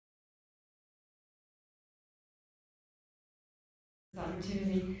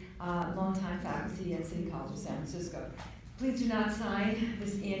opportunity, longtime faculty at City College of San Francisco. Please do not sign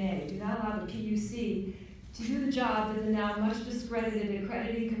this ENA. Do not allow the PUC to do the job that the now much discredited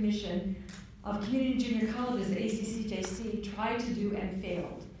Accrediting Commission of Community Junior Colleges, the ACCJC, tried to do and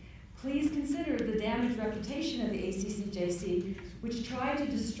failed. Please consider the damaged reputation of the ACCJC, which tried to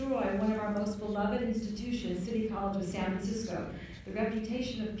destroy one of our most beloved institutions, City College of San Francisco. The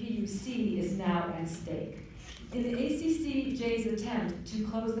reputation of PUC is now at stake. In the ACCJ's attempt to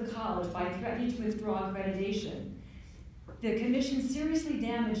close the college by threatening to withdraw accreditation, the Commission seriously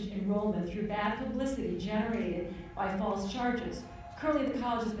damaged enrollment through bad publicity generated by false charges. Currently, the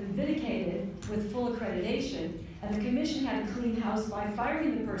college has been vindicated with full accreditation, and the Commission had to clean house by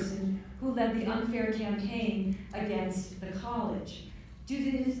firing the person who led the unfair campaign against the college. Due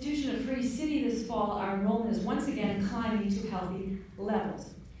to the institution of Free City this fall, our enrollment is once again climbing to healthy levels.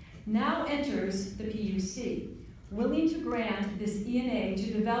 Now enters the PUC, willing to grant this ENA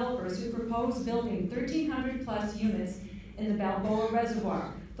to developers who propose building 1,300 plus units in the Balboa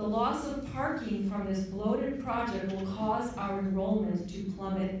Reservoir. The loss of parking from this bloated project will cause our enrollment to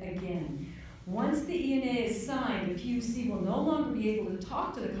plummet again. Once the ENA is signed, the PUC will no longer be able to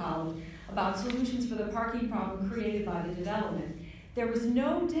talk to the college about solutions for the parking problem created by the development. There was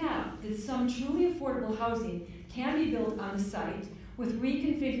no doubt that some truly affordable housing can be built on the site with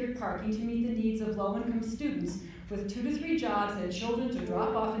reconfigured parking to meet the needs of low-income students with 2 to 3 jobs and children to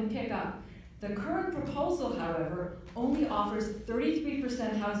drop off and pick up. The current proposal, however, only offers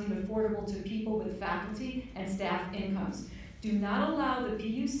 33% housing affordable to people with faculty and staff incomes. Do not allow the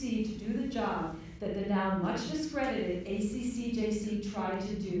PUC to do the job that the now much discredited ACCJC tried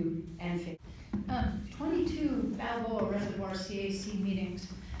to do and failed. 22 Balboa Reservoir CAC meetings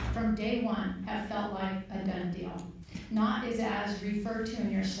from day one have felt like a done deal. Not as referred to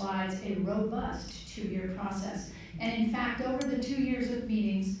in your slides, a robust 2-year process. And in fact, over the 2 years of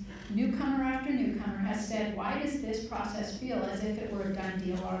meetings, newcomer after newcomer has said, why does this process feel as if it were a done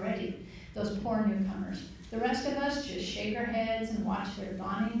deal already? Those poor newcomers. The rest of us just shake our heads and watch their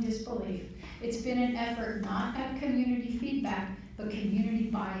dawning disbelief. It's been an effort not at community feedback, but community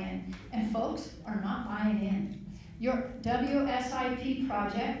buy-in. And folks are not buying in. Your WSIP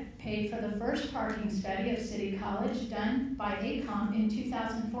project paid for the first parking study of City College done by ACOM in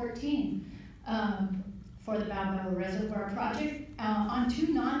 2014 for the Balboa Reservoir project on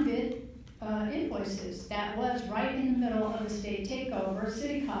 2 non-bid invoices. That was right in the middle of the state takeover of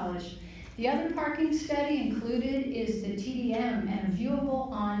City College. The other parking study included is the TDM and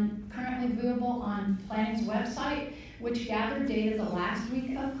currently viewable on planning's website, which gathered data the last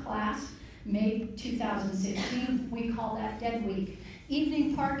week of class, May 2016. We call that Dead Week.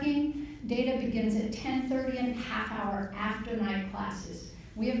 Evening parking data begins at 10:30 and half hour after night classes.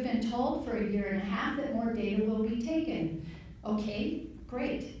 We have been told for 1.5 years that more data will be taken. Okay,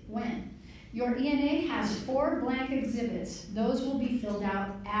 great, when? Your ENA has 4 blank exhibits. Those will be filled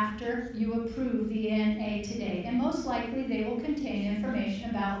out after you approve the ENA today, and most likely they will contain information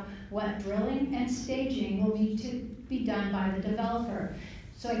about what drilling and staging will need to be done by the developer.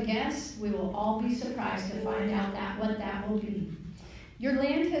 So I guess we will all be surprised to find out what that will be. Your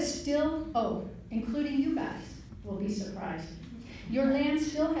land has still, including you guys will be surprised. Your land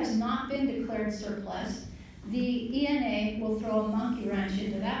still has not been declared surplus. The ENA will throw a monkey wrench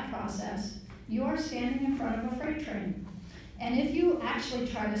into that process. You are standing in front of a freight train. And if you actually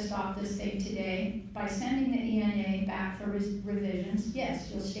try to stop this thing today by sending the ENA back for revisions, yes,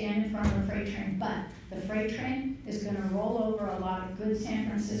 you'll stand in front of a freight train, but the freight train is going to roll over a lot of good San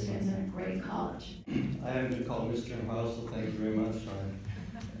Franciscans in a great college. I haven't been called Mr. in a while, so thank you very much.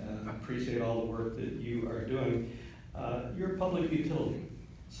 I appreciate all the work that you are doing. You're a public utility.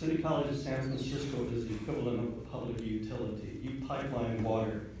 City College of San Francisco is the equivalent of a public utility. You pipeline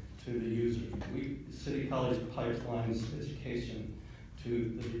water to the user. City College pipelines education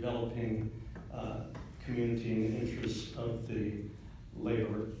to the developing community in the interest of the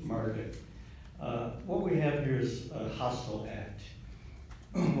labor market. What we have here is a hostile act.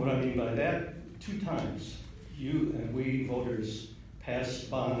 What I mean by that, 2 times you and we voters passed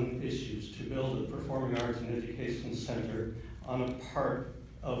bond issues to build a performing arts and education center on a part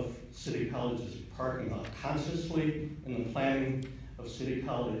of City College's parking lot. Consciously in the planning of City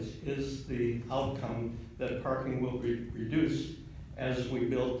College is the outcome that parking will be reduced as we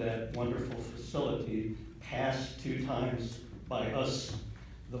build that wonderful facility, passed 2 times by us,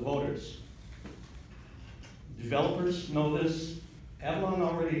 the voters. Developers know this. Avalon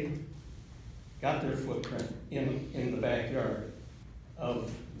already got their footprint in the backyard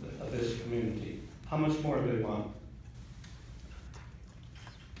of this community. How much more do they want?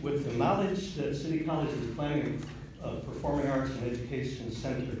 With the knowledge that City College is planning Performing Arts and Education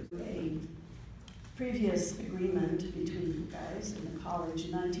Center. A previous agreement between you guys and the college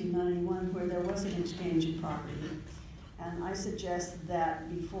in 1991 where there was an exchange of property. And I suggest that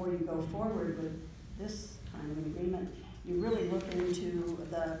before you go forward with this kind of an agreement, you really look into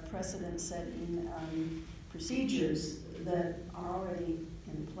the precedent-setting procedures that are already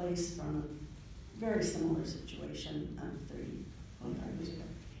in place from a very similar situation 25 years ago.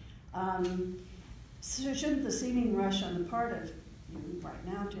 So shouldn't the seeming rush on the part of you right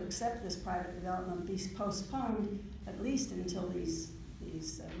now to accept this private development be postponed at least until this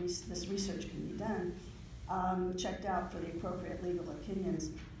research can be done, checked out for the appropriate legal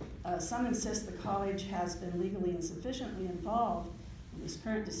opinions? Some insist the college has been legally insufficiently involved in this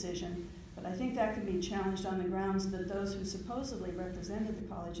current decision, but I think that can be challenged on the grounds that those who supposedly represented the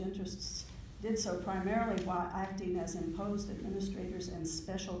college interests did so primarily while acting as imposed administrators and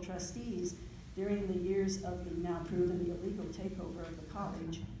special trustees during the years of the now proven illegal takeover of the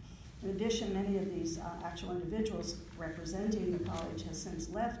college. In addition, many of these actual individuals representing the college has since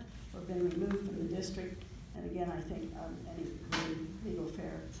left or been removed from the district. And again, I think any really legal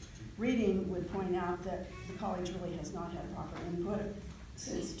fair reading would point out that the college really has not had proper input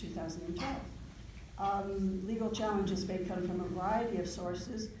since 2012. Legal challenges may come from a variety of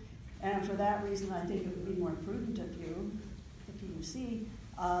sources, and for that reason, I think it would be more prudent of you, the PUC,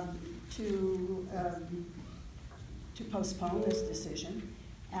 to postpone this decision.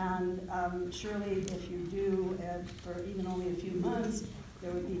 And surely if you do, for even only a few months,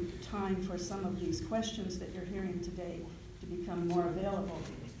 there would be time for some of these questions that you're hearing today to become more available.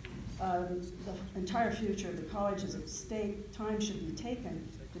 The entire future of the college is at stake. Time should be taken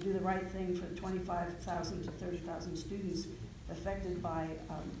to do the right thing for 25,000 to 30,000 students affected by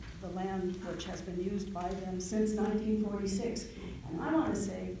the land which has been used by them since 1946. And I want to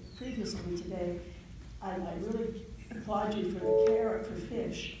say previously today, I really applaud you for the care for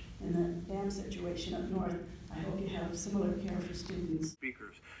fish in the dam situation up north. I hope you have similar care for students.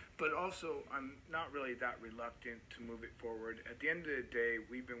 Speakers, but also I'm not really that reluctant to move it forward. At the end of the day,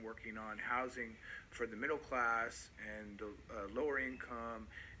 we've been working on housing for the middle class and the lower income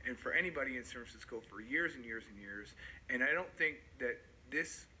and for anybody in San Francisco for years and years and years. And I don't think that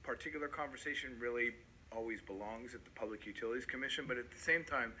this particular conversation really always belongs at the Public Utilities Commission, but at the same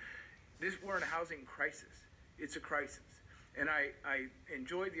time, we're in a housing crisis. It's a crisis. And I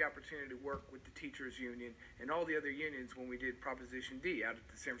enjoyed the opportunity to work with the teachers union and all the other unions when we did Proposition D out at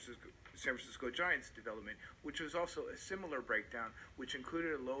the San Francisco Giants development, which was also a similar breakdown, which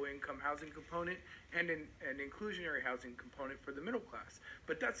included a low-income housing component and an inclusionary housing component for the middle class.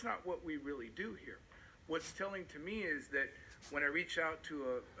 But that's not what we really do here. What's telling to me is that when I reach out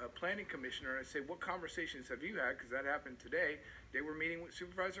to a planning commissioner and I say, what conversations have you had, because that happened today, they were meeting with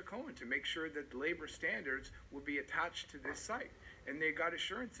Supervisor Cohen to make sure that the labor standards would be attached to this site. And they got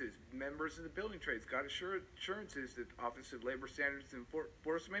assurances, members of the building trades got assurances that the Office of Labor Standards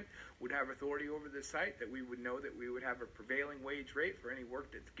Enforcement would have authority over the site, that we would know that we would have a prevailing wage rate for any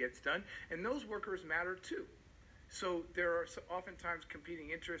work that gets done. And those workers matter too. So there are oftentimes competing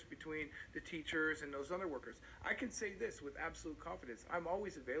interests between the teachers and those other workers. I can say this with absolute confidence. I'm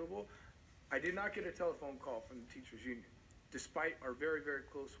always available. I did not get a telephone call from the teachers union, despite our very, very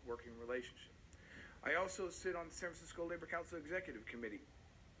close working relationship. I also sit on the San Francisco Labor Council Executive Committee.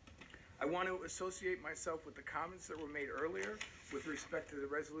 I want to associate myself with the comments that were made earlier with respect to the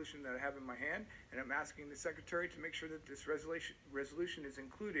resolution that I have in my hand, and I'm asking the Secretary to make sure that this resolution is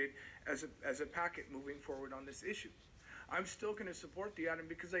included as a packet moving forward on this issue. I'm still going to support the item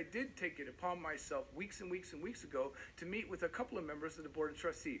because I did take it upon myself weeks and weeks and weeks ago to meet with a couple of members of the Board of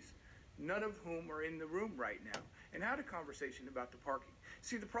Trustees, none of whom are in the room right now, and had a conversation about the parking.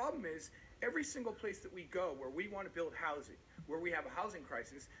 See, the problem is every single place that we go where we want to build housing, where we have a housing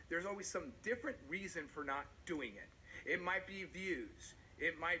crisis, there's always some different reason for not doing it. It might be views,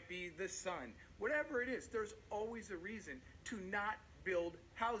 it might be the sun, whatever it is, there's always a reason to not build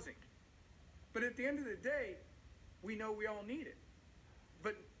housing. But at the end of the day, we know we all need it,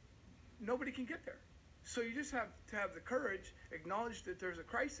 but nobody can get there. So you just have to have the courage, acknowledge that there's a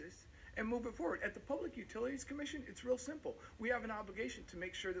crisis, and move it forward. At the Public Utilities Commission, it's real simple. We have an obligation to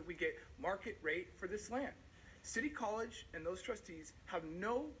make sure that we get market rate for this land. City College and those trustees have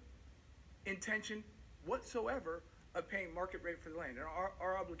no intention whatsoever of paying market rate for the land. And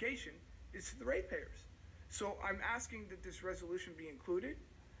our obligation is to the ratepayers. So I'm asking that this resolution be included.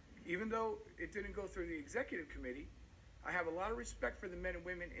 Even though it didn't go through the executive committee, I have a lot of respect for the men and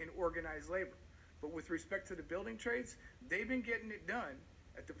women in organized labor. But with respect to the building trades, they've been getting it done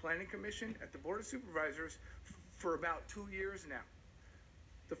at the Planning Commission, at the Board of Supervisors for about 2 years now.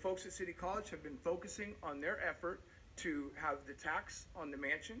 The folks at City College have been focusing on their effort to have the tax on the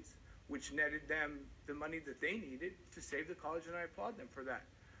mansions, which netted them the money that they needed to save the college, and I applaud them for that.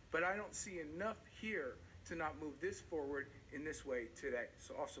 But I don't see enough here to not move this forward in this way today,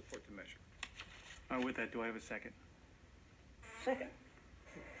 so I'll support the measure. With that, do I have a second? Second.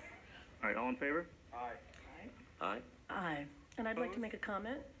 All right, all in favor? Aye. Aye. Aye. And I'd like to make a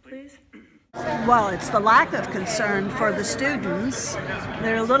comment, please. Well, it's the lack of concern for the students.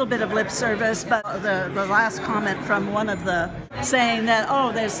 There's a little bit of lip service, but the last comment from one of the saying that,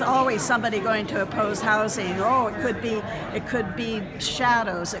 oh, there's always somebody going to oppose housing. Oh, it could be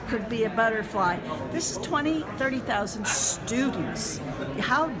shadows. It could be a butterfly. This is 20, 30,000 students.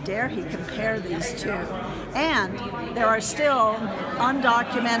 How dare he compare these two? And there are still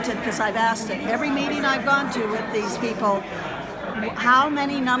undocumented, because I've asked at every meeting I've gone to with these people, how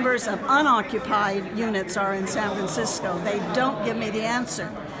many numbers of unoccupied units are in San Francisco? They don't give me the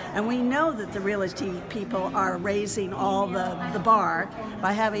answer. And we know that the realty people are raising all the bar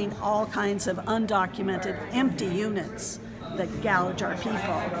by having all kinds of undocumented empty units that gouge our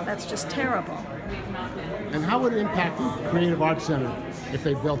people. That's just terrible. And how would it impact the Creative Arts Center if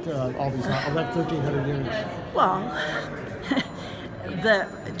they built all these 1,300 units? Well,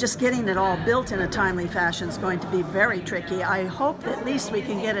 just getting it all built in a timely fashion is going to be very tricky. I hope that at least we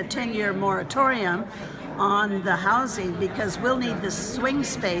can get a 10-year moratorium on the housing, because we'll need this swing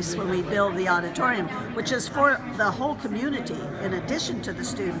space when we build the auditorium, which is for the whole community in addition to the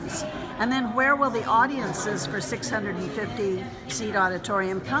students. And then where will the audiences for 650-seat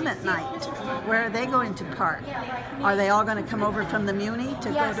auditorium come at night? Where are they going to park? Are they all going to come over from the Muni to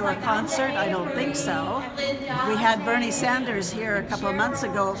go to a concert? I don't think so. We had Bernie Sanders here a couple of months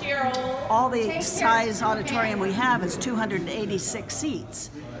ago. All the size auditorium we have is 286 seats.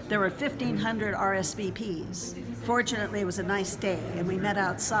 There were 1,500 RSVPs. Fortunately, it was a nice day and we met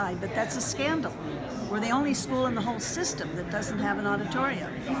outside, but that's a scandal. We're the only school in the whole system that doesn't have an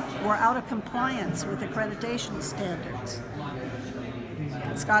auditorium. We're out of compliance with accreditation standards.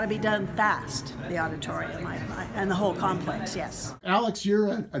 It's got to be done fast, the auditorium, and the whole complex, yes. Alex,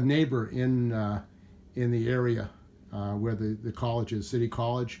 you're a neighbor in the area where the college is, City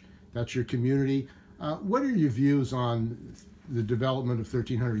College. That's your community. What are your views on the development of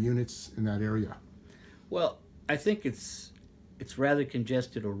 1,300 units in that area? Well, I think it's rather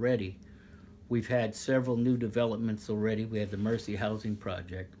congested already. We've had several new developments already. We had the Mercy Housing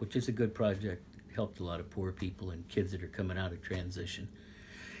Project, which is a good project. It helped a lot of poor people and kids that are coming out of transition.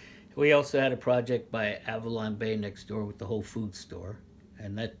 We also had a project by Avalon Bay next door with the Whole Foods store,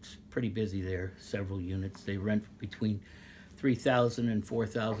 and that's pretty busy there, several units. They rent between $3,000 and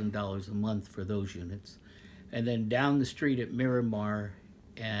 $4,000 a month for those units. And then down the street at Miramar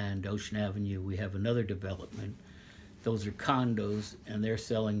and Ocean Avenue, we have another development. Those are condos, and they're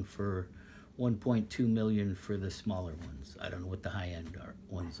selling for $1.2 million for the smaller ones. I don't know what the high-end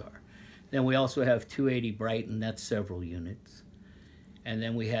ones are. Then we also have 280 Brighton, that's several units. And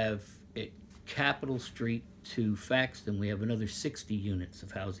then we have at Capitol Street to Faxton, we have another 60 units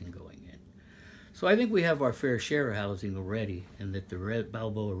of housing going in. So I think we have our fair share of housing already, and that the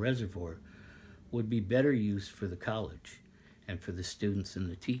Balboa Reservoir would be better used for the college and for the students and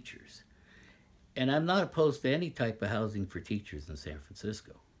the teachers. And I'm not opposed to any type of housing for teachers in San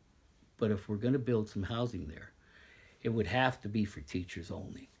Francisco. But if we're going to build some housing there, it would have to be for teachers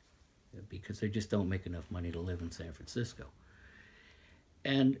only, because they just don't make enough money to live in San Francisco.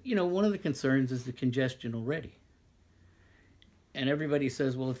 And, you know, one of the concerns is the congestion already. And everybody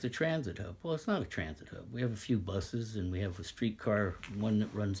says, well, it's a transit hub. Well, it's not a transit hub. We have a few buses, and we have a streetcar, one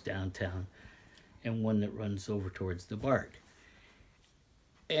that runs downtown, and one that runs over towards the BART.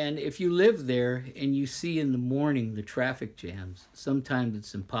 And if you live there and you see in the morning the traffic jams, sometimes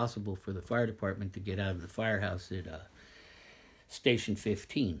it's impossible for the fire department to get out of the firehouse at Station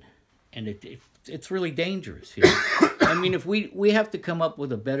 15. And it's really dangerous here. I mean, if we have to come up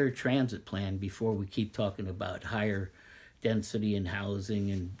with a better transit plan before we keep talking about higher density in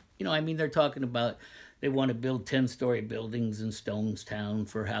housing. And, you know, I mean, they're talking about they want to build 10-story buildings in Stonestown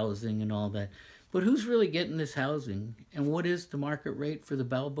for housing and all that. But who's really getting this housing, and what is the market rate for the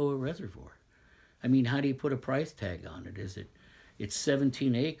Balboa Reservoir? I mean, how do you put a price tag on it? It's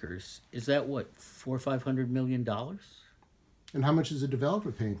 17 acres. Is that what, $400 or $500 million? And how much is the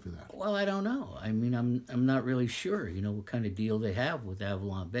developer paying for that? Well, I don't know. I mean, I'm not really sure, you know, what kind of deal they have with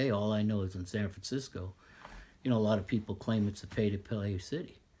Avalon Bay. All I know is in San Francisco, you know, a lot of people claim it's a pay-to-play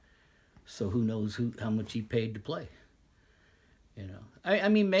city. So who knows how much he paid to play? You know, I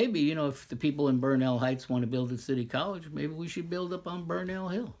mean, maybe, you know, if the people in Burnell Heights want to build a city college, maybe we should build up on Burnell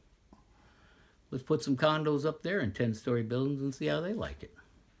Hill. Let's put some condos up there in 10-story buildings and see how they like it.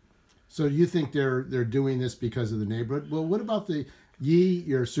 So you think they're doing this because of the neighborhood? Well, what about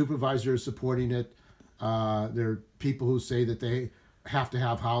your supervisor is supporting it? There are people who say that they have to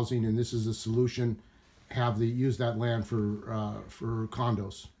have housing, and this is a solution. Use that land for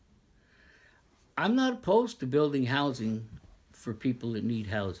condos. I'm not opposed to building housing for people that need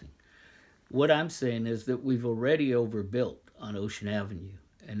housing. What I'm saying is that we've already overbuilt on Ocean Avenue,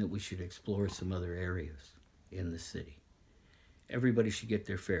 and that we should explore some other areas in the city. Everybody should get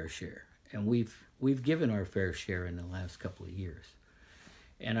their fair share, and we've given our fair share in the last couple of years.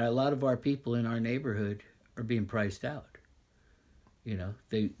 And a lot of our people in our neighborhood are being priced out. You know,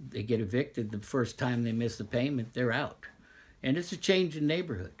 they get evicted the first time they miss a payment, they're out. And it's a change in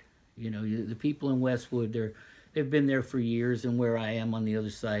neighborhood. You know, the people in Westwood, they've been there for years, and where I am on the other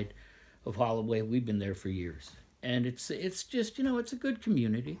side of Holloway, we've been there for years. And it's just, you know, it's a good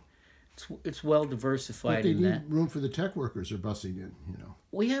community. It's well diversified. But they in need that. room for the tech workers are busing in, you know.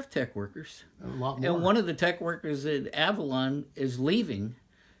 We have tech workers. A lot more. And one of the tech workers at Avalon is leaving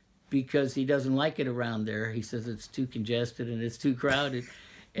because he doesn't like it around there. He says it's too congested and it's too crowded.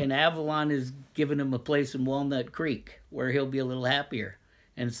 And Avalon is giving him a place in Walnut Creek where he'll be a little happier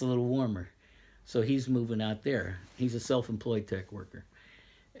and it's a little warmer. So he's moving out there. He's a self-employed tech worker.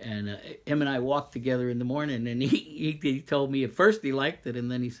 And him and I walked together in the morning, and he told me at first he liked it,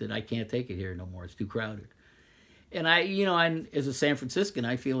 and then he said, I can't take it here no more. It's too crowded. And I as a San Franciscan,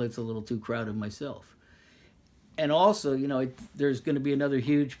 I feel it's a little too crowded myself. And also, you know, there's going to be another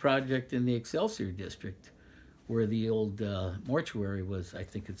huge project in the Excelsior district where the old mortuary was. I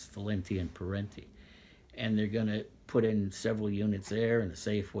think it's Valenti and Parenti. And they're going to put in several units there and a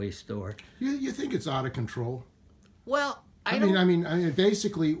Safeway store. You think it's out of control? Well, I mean,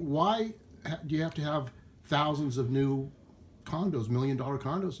 basically, why do you have to have thousands of new condos, $1 million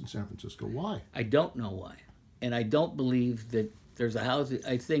condos in San Francisco? Why? I don't know why. And I don't believe that there's a housing.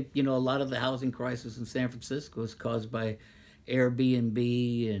 I think, you know, a lot of the housing crisis in San Francisco is caused by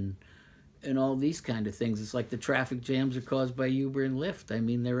Airbnb and all these kind of things. It's like the traffic jams are caused by Uber and Lyft. I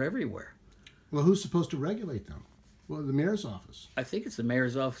mean, they're everywhere. Well, who's supposed to regulate them? Well, the mayor's office. I think it's the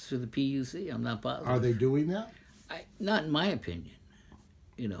mayor's office or the PUC. I'm not positive. Are they doing that? Not in my opinion,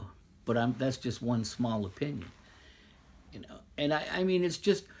 you know, but that's just one small opinion, you know. And I mean, it's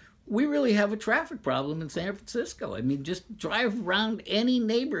just, we really have a traffic problem in San Francisco. I mean, just drive around any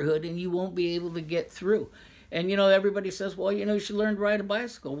neighborhood and you won't be able to get through. And, you know, everybody says, well, you know, you should learn to ride a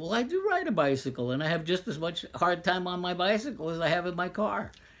bicycle. Well, I do ride a bicycle, and I have just as much hard time on my bicycle as I have in my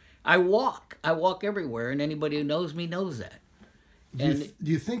car. I walk everywhere, and anybody who knows me knows that. Do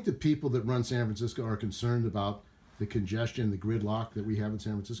you think the people that run San Francisco are concerned about the congestion, the gridlock that we have in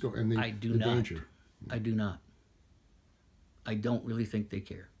San Francisco, and the danger? I do not. I don't really think they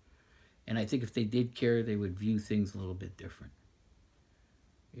care. And I think if they did care, they would view things a little bit different.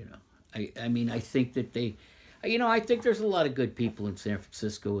 You know, I mean, I think that you know, I think there's a lot of good people in San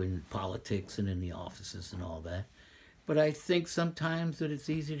Francisco in politics and in the offices and all that. But I think sometimes that it's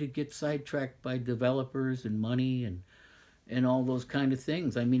easy to get sidetracked by developers and money and all those kind of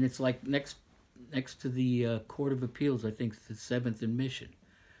things. I mean, it's like next to the Court of Appeals, I think it's the 7th and Mission.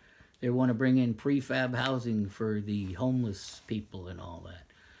 They want to bring in prefab housing for the homeless people and all that.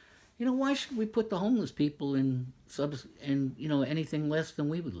 You know, why should we put the homeless people in you know, anything less than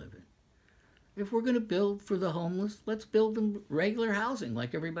we would live in? If we're going to build for the homeless, let's build them regular housing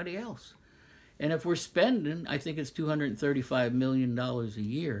like everybody else. And if we're spending, I think it's $235 million a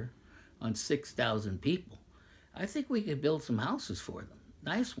year on 6,000 people, I think we could build some houses for them,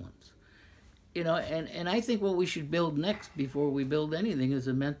 nice ones. You know, and I think what we should build next before we build anything is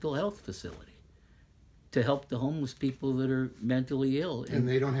a mental health facility to help the homeless people that are mentally ill. And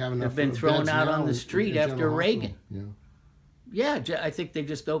they don't have enough. Have been thrown out on the street after Reagan. Yeah, I think they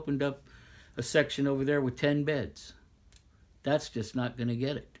just opened up a section over there with 10 beds. That's just not going to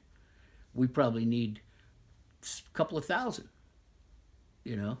get it. We probably need a couple of thousand,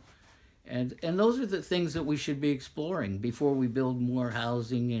 you know. And those are the things that we should be exploring before we build more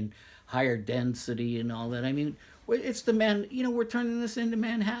housing and higher density and all that. I mean, it's you know, we're turning this into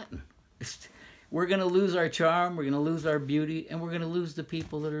Manhattan. We're going to lose our charm, we're going to lose our beauty, and we're going to lose the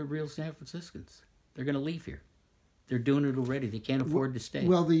people that are real San Franciscans. They're going to leave here. They're doing it already. They can't afford to stay.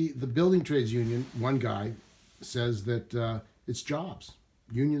 Well, the building trades union, one guy says that it's jobs,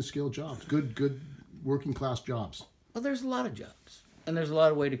 union skilled jobs, good working class jobs. Well, there's a lot of jobs, and there's a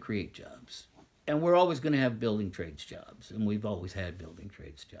lot of way to create jobs. And we're always going to have building trades jobs, and we've always had building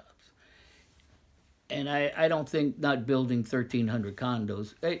trades jobs. And I don't think not building 1,300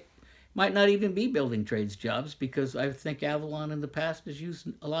 condos, it might not even be building trades jobs, because I think Avalon in the past has used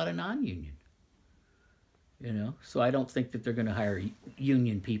a lot of non-union. You know, so I don't think that they're going to hire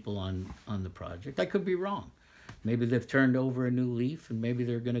union people on the project. I could be wrong. Maybe they've turned over a new leaf, and maybe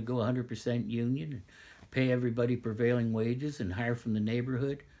they're going to go 100% union and pay everybody prevailing wages and hire from the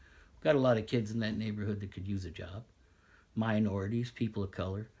neighborhood. We've got a lot of kids in that neighborhood that could use a job. Minorities, people of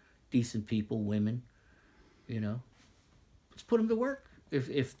color, decent people, women. You know, let's put them to work.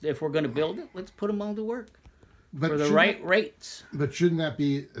 If we're going to build it, let's put them all to work for the right rates. But shouldn't that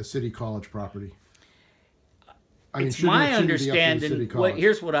be a city college property? I mean, It's my shouldn't it be up to the city understanding, college?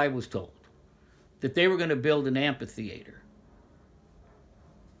 here's what I was told, that they were going to build an amphitheater.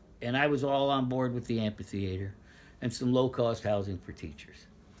 And I was all on board with the amphitheater and some low-cost housing for teachers.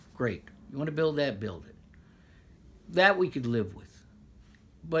 Great. You want to build that, build it. That we could live with.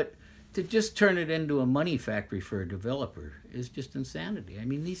 But to just turn it into a money factory for a developer is just insanity. I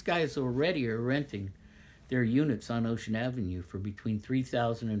mean, these guys already are renting their units on Ocean Avenue for between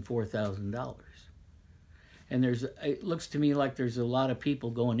 $3,000 and $4,000. And it looks to me like there's a lot of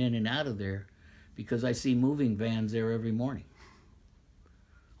people going in and out of there because I see moving vans there every morning.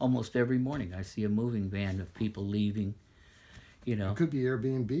 Almost every morning I see a moving van of people leaving, you know. It could be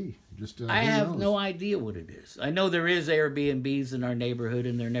Airbnb. Just I who have knows? no idea what it is. I know there is Airbnbs in our neighborhood,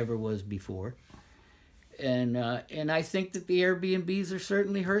 and there never was before. And I think that the Airbnbs are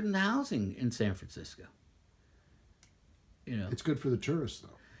certainly hurting the housing in San Francisco. You know, It's good for the tourists, though.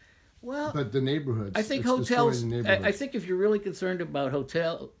 well, But the neighborhoods. I think it's destroying hotels. the neighborhoods. I think if you're really concerned about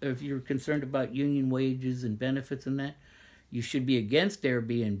if you're concerned about union wages and benefits and that, you should be against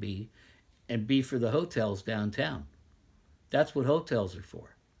Airbnb and be for the hotels downtown. That's what hotels are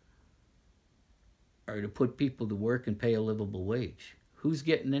for. Are to put people to work and pay a livable wage. Who's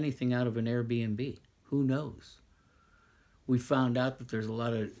getting anything out of an Airbnb? Who knows? We found out that there's a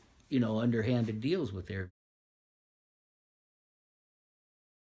lot of, underhanded deals with Airbnb.